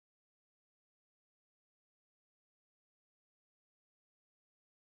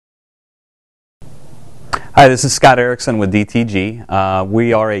Hi, this is Scott Erickson with DTG.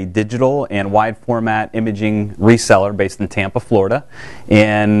 We are a digital and wide format imaging reseller based in Tampa, Florida.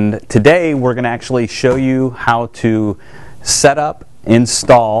 And today we're going to actually show you how to set up,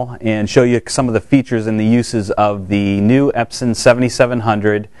 install, and show you some of the features and the uses of the new Epson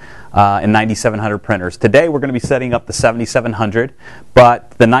 7700 and 9700 printers. Today we're going to be setting up the 7700,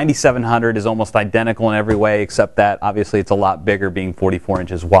 but the 9700 is almost identical in every way except that obviously it's a lot bigger, being 44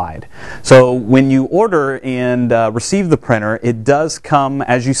 inches wide. So when you order and receive the printer, it does come,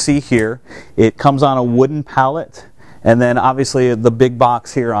 as you see here, it comes on a wooden pallet, and then obviously the big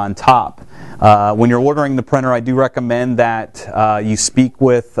box here on top. When you're ordering the printer, I do recommend that you speak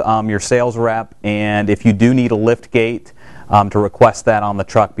with your sales rep, and if you do need a lift gate, to request that on the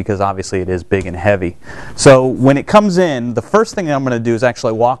truck, because obviously it is big and heavy. So when it comes in, the first thing I'm going to do is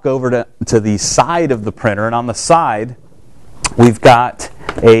actually walk over to the side of the printer, and on the side we've got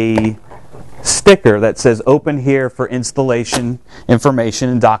a sticker that says open here for installation information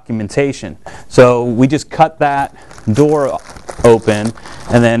and documentation. So we just cut that door open,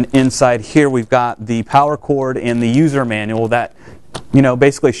 and then inside here we've got the power cord and the user manual that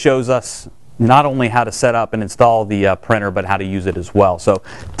basically shows us not only how to set up and install the printer, but how to use it as well. So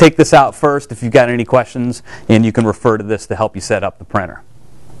take this out first if you've got any questions, and you can refer to this to help you set up the printer.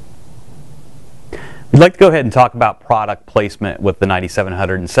 We'd like to go ahead and talk about product placement with the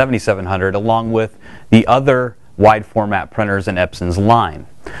 9700 and 7700, along with the other wide format printers in Epson's line.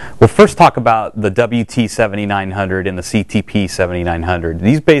 We'll first talk about the WT7900 and the CTP7900.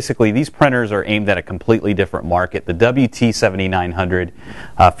 These printers are aimed at a completely different market. The WT7900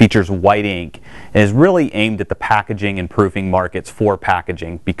 features white ink and is really aimed at the packaging and proofing markets for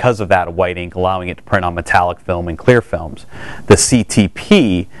packaging. Because of that, white ink allowing it to print on metallic film and clear films. The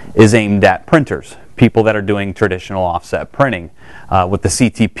CTP is aimed at printers, people that are doing traditional offset printing. With the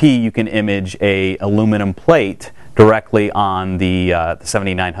CTP, you can image a aluminum plate directly on the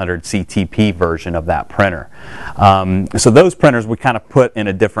 7900 CTP version of that printer. So those printers we kind of put in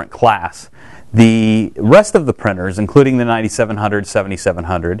a different class. The rest of the printers, including the 9700,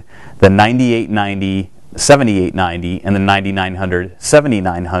 7700, the 9890, 7890, and the 9900,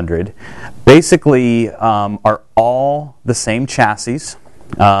 7900, basically are all the same chassis.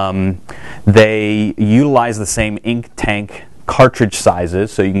 They utilize the same ink tank cartridge sizes,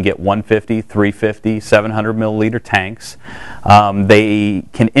 so you can get 150, 350, 700 milliliter tanks. They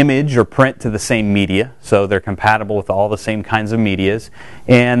can image or print to the same media, so they're compatible with all the same kinds of medias,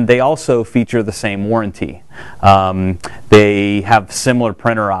 and they also feature the same warranty. They have similar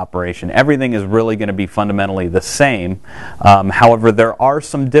printer operation. Everything is really going to be fundamentally the same. However, there are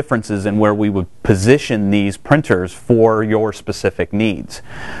some differences in where we would position these printers for your specific needs.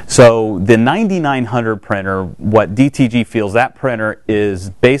 So the 9900 printer, what DTG feels, that printer is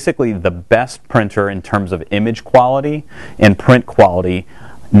basically the best printer in terms of image quality and print quality,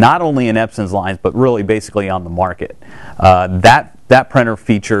 not only in Epson's lines, but really basically on the market. That printer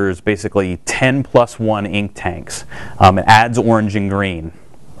features basically 10+1 ink tanks. It adds orange and green,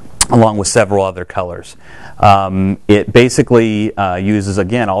 along with several other colors. It basically uses,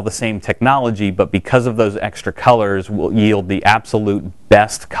 again, all the same technology, but because of those extra colors will yield the absolute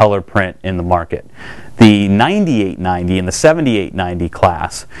best color print in the market. The 9890 and the 7890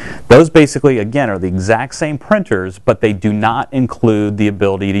 class, those basically, again, are the exact same printers, but they do not include the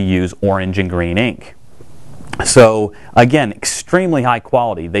ability to use orange and green ink. So again, extremely high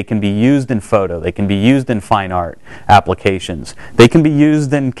quality. They can be used in photo, they can be used in fine art applications, they can be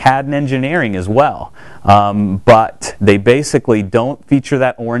used in CAD and engineering as well, but they basically don't feature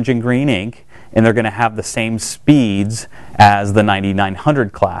that orange and green ink, and they're going to have the same speeds as the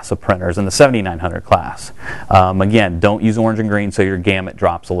 9900 class of printers and the 7900 class. Again, don't use orange and green, so your gamut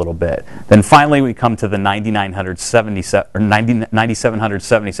drops a little bit. Then finally we come to the 9700,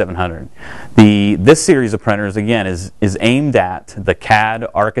 7700. This series of printers, again, is aimed at the CAD,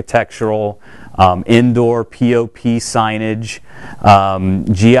 architectural, indoor POP signage,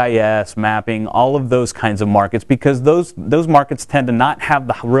 GIS, mapping, all of those kinds of markets, because those markets tend to not have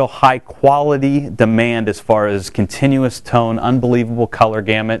the real high quality demand as far as continuous tone, unbelievable color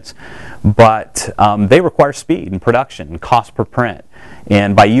gamuts, but they require speed and production and cost per print.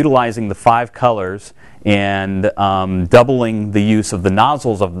 And by utilizing the 5 colors and doubling the use of the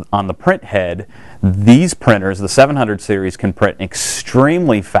nozzles on the print head, these printers, the 700 series, can print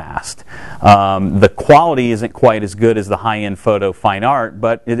extremely fast. The quality isn't quite as good as the high-end photo fine art,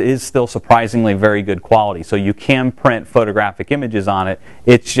 but it is still surprisingly very good quality. So you can print photographic images on it.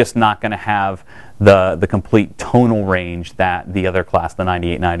 It's just not going to have the complete tonal range that the other class, the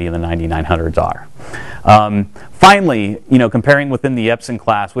 9890 and the 9900s are. Finally, comparing within the Epson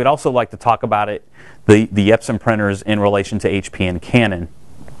class, we'd also like to talk about the Epson printers in relation to HP and Canon.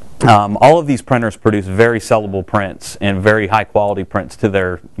 All of these printers produce very sellable prints and very high quality prints to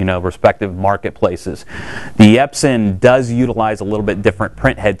their respective marketplaces. The Epson does utilize a little bit different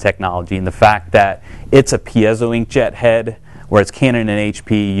print head technology in the fact that it's a piezo inkjet head, whereas Canon and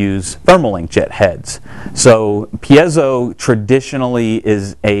HP use thermal inkjet heads. So piezo traditionally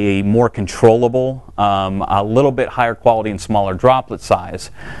is a more controllable, a little bit higher quality and smaller droplet size,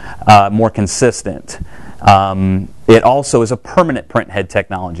 more consistent. It also is a permanent print head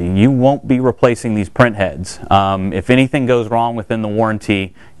technology. You won't be replacing these print heads. If anything goes wrong within the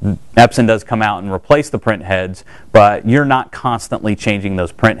warranty, Epson does come out and replace the print heads, but you're not constantly changing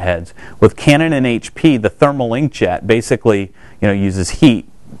those print heads. With Canon and HP, the thermal inkjet basically uses heat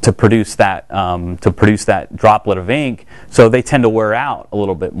to produce that droplet of ink, so they tend to wear out a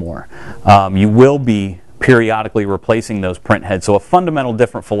little bit more. You will be periodically replacing those print heads, so a fundamental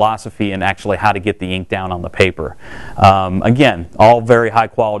different philosophy in actually how to get the ink down on the paper. Again, all very high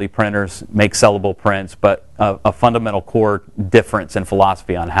quality printers make sellable prints, but a fundamental core difference in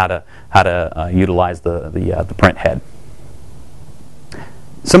philosophy on how to utilize the print head.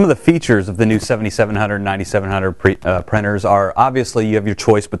 Some of the features of the new 7700 and 9700 printers are, obviously you have your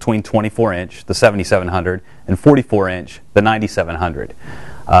choice between 24-inch, the 7700, and 44-inch, the 9700.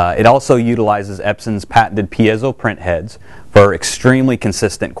 It also utilizes Epson's patented piezo print heads for extremely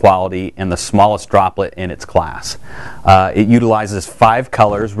consistent quality and the smallest droplet in its class. It utilizes 5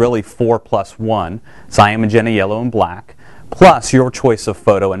 colors, really 4 plus 1, cyan, magenta, yellow, and black, plus your choice of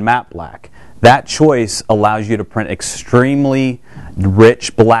photo and matte black. That choice allows you to print extremely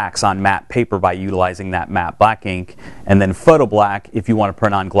rich blacks on matte paper by utilizing that matte black ink, and then photo black if you want to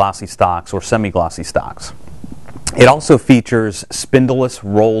print on glossy stocks or semi-glossy stocks. It also features spindleless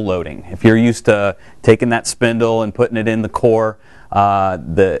roll loading. If you're used to taking that spindle and putting it in the core,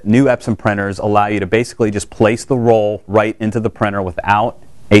 the new Epson printers allow you to basically just place the roll right into the printer without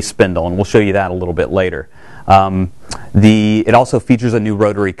a spindle, and we'll show you that a little bit later. It also features a new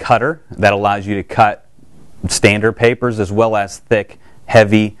rotary cutter that allows you to cut standard papers as well as thick,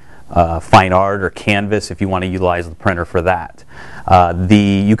 heavy fine art or canvas if you want to utilize the printer for that.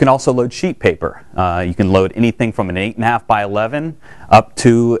 You can also load sheet paper. You can load anything from an 8.5 by 11 up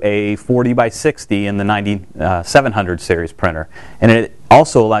to a 40 by 60 in the 9700 series printer. And it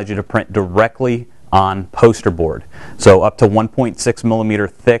also allows you to print directly on poster board. So up to 1.6 millimeter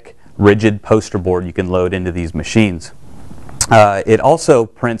thick, rigid poster board you can load into these machines. It also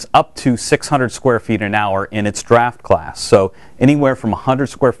prints up to 600 square feet an hour in its draft class. So anywhere from 100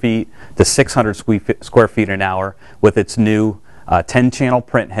 square feet to 600 square feet an hour with its new 10-channel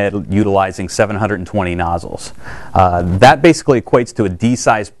print head utilizing 720 nozzles. That basically equates to a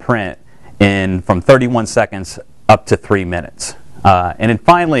D-size print from 31 seconds up to 3 minutes. And then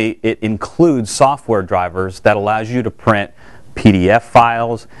finally, it includes software drivers that allows you to print PDF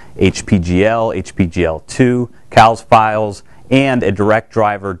files, HPGL, HPGL2, CALS files, and a direct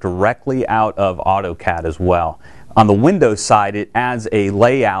driver directly out of AutoCAD as well. On the Windows side, it adds a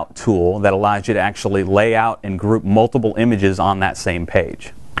layout tool that allows you to actually lay out and group multiple images on that same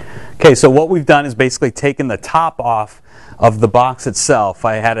page. Okay, so what we've done is basically taken the top off of the box itself.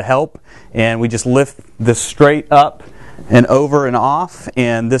 I had help, and we just lift this straight up and over and off,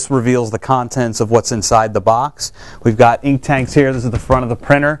 and this reveals the contents of what's inside the box. We've got ink tanks here. This is the front of the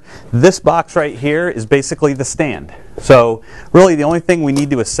printer. This box right here is basically the stand. So really the only thing we need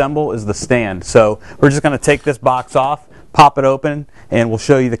to assemble is the stand. So we're just going to take this box off, pop it open, and we'll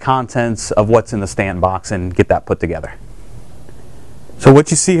show you the contents of what's in the stand box and get that put together. So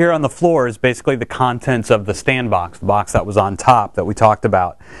what you see here on the floor is basically the contents of the stand box, the box that was on top that we talked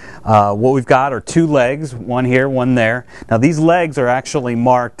about. What we've got are 2 legs, one here, one there. Now these legs are actually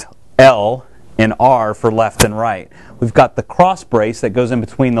marked L and R for left and right. We've got the cross brace that goes in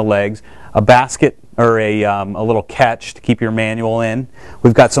between the legs, a basket or a little catch to keep your manual in.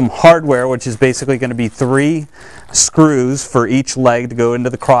 We've got some hardware, which is basically going to be 3 screws for each leg to go into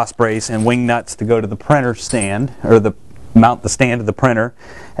the cross brace and wing nuts to go to the printer stand, or mount the stand to the printer.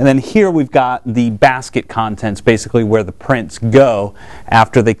 And then here we've got the basket contents, basically where the prints go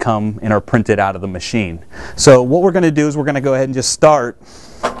after they come and are printed out of the machine. So what we're going to do is we're going to go ahead and just start,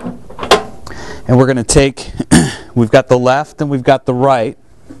 and we're going to take, we've got the left and we've got the right,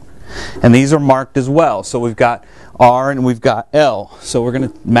 and these are marked as well. So we've got R and we've got L. So we're going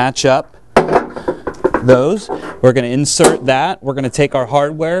to match up those. We're going to insert that. We're going to take our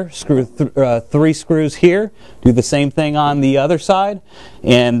hardware, screw 3 screws here, do the same thing on the other side,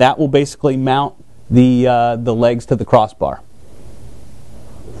 and that will basically mount the legs to the crossbar.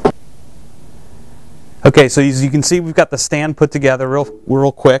 Okay, so as you can see, we've got the stand put together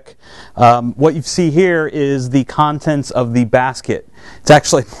real quick. What you see here is the contents of the basket. It's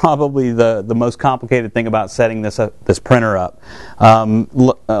actually probably the most complicated thing about setting this printer up. A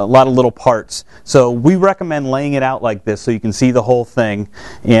lot of little parts. So we recommend laying it out like this so you can see the whole thing.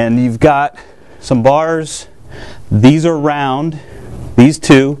 And you've got some bars. These are round. These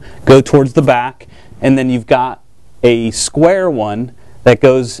two go towards the back. And then you've got a square one that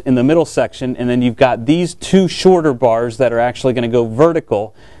goes in the middle section, and then you've got these 2 shorter bars that are actually going to go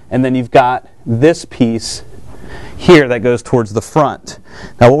vertical, and then you've got this piece here that goes towards the front.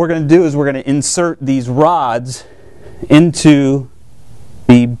 Now what we're going to do is we're going to insert these rods into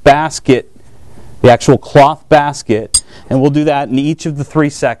the basket, the actual cloth basket, and we'll do that in each of the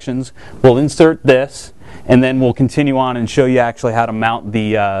 3 sections. We'll insert this, and then we'll continue on and show you actually how to mount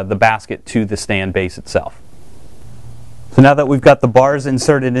the basket to the stand base itself. So now that we've got the bars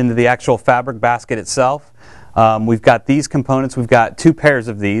inserted into the actual fabric basket itself, we've got these components. We've got 2 pairs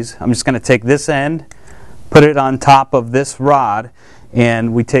of these. I'm just going to take this end, put it on top of this rod,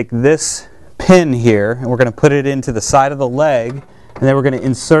 and we take this pin here, and we're going to put it into the side of the leg, and then we're going to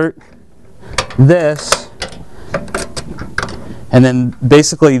insert this, and then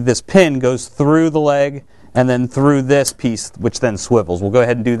basically this pin goes through the leg and then through this piece, which then swivels. We'll go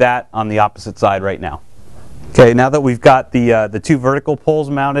ahead and do that on the opposite side right now. Okay, now that we've got the 2 vertical poles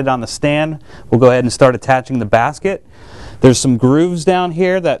mounted on the stand, we'll go ahead and start attaching the basket. There's some grooves down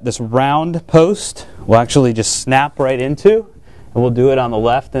here that this round post will actually just snap right into, and we'll do it on the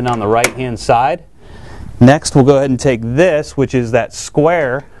left and on the right hand side. Next, we'll go ahead and take this, which is that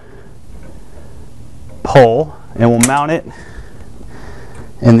square pole, and we'll mount it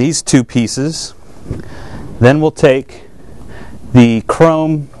in these 2 pieces. Then we'll take the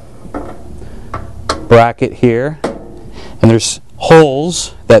chrome bracket here, and there's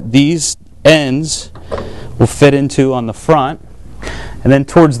holes that these ends will fit into on the front, and then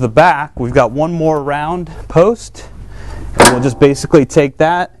towards the back we've got 1 more round post, and we'll just basically take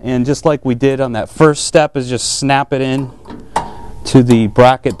that, and just like we did on that first step, is just snap it in to the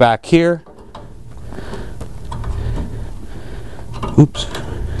bracket back here. Oops.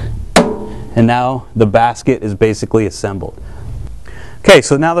 And now the basket is basically assembled. Okay,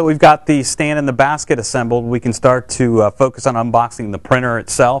 so now that we've got the stand and the basket assembled, we can start to focus on unboxing the printer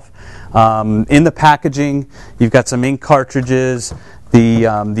itself. In the packaging, you've got some ink cartridges, the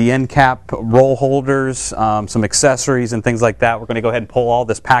end cap roll holders, some accessories and things like that. We're going to go ahead and pull all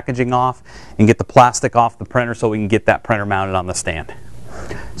this packaging off and get the plastic off the printer so we can get that printer mounted on the stand.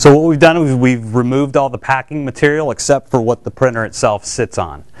 So what we've done is we've removed all the packing material except for what the printer itself sits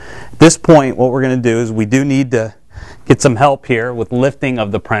on. At this point, what we're going to do is we do need to get some help here with lifting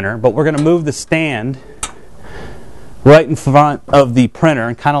of the printer, but we're going to move the stand right in front of the printer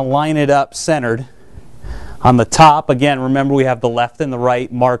and kind of line it up centered on the top. Again, remember we have the left and the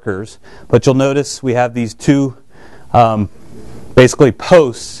right markers, but you'll notice we have these 2 basically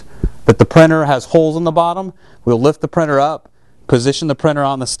posts that the printer has holes in the bottom. We'll lift the printer up, position the printer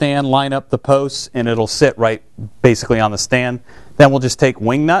on the stand, line up the posts, and it'll sit right basically on the stand. Then we'll just take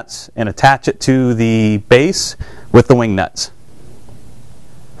wing nuts and attach it to the base with the wing nuts.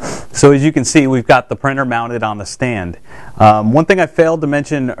 So as you can see, we've got the printer mounted on the stand. One thing I failed to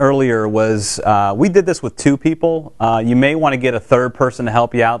mention earlier was we did this with 2 people. You may want to get a 3rd person to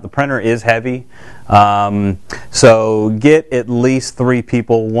help you out. The printer is heavy, so get at least 3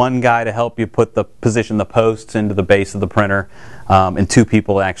 people, 1 guy to help you position the posts into the base of the printer, and 2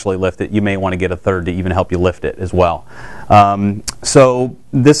 people to actually lift it. You may want to get a 3rd to even help you lift it as well. So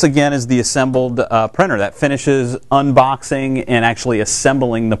this again is the assembled printer that finishes unboxing and actually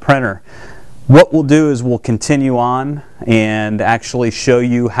assembling the printer. What we'll do is we'll continue on and actually show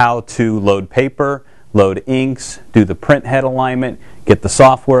you how to load paper, load inks, do the print head alignment, get the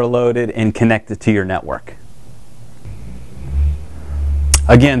software loaded, and connect it to your network.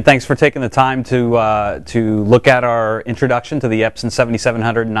 Again, thanks for taking the time to look at our introduction to the Epson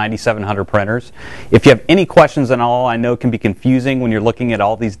 7700 and 9700 printers. If you have any questions at all, I know it can be confusing when you're looking at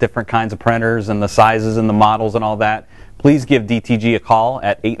all these different kinds of printers and the sizes and the models and all that. Please give DTG a call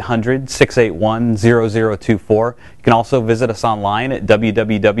at 800-681-0024. You can also visit us online at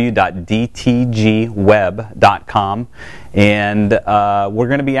www.dtgweb.com. And we're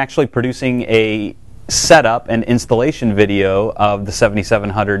going to be actually producing a setup and installation video of the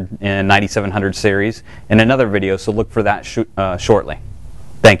 7700 and 9700 series in another video, so look for that shortly.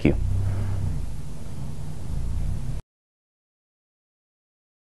 Thank you.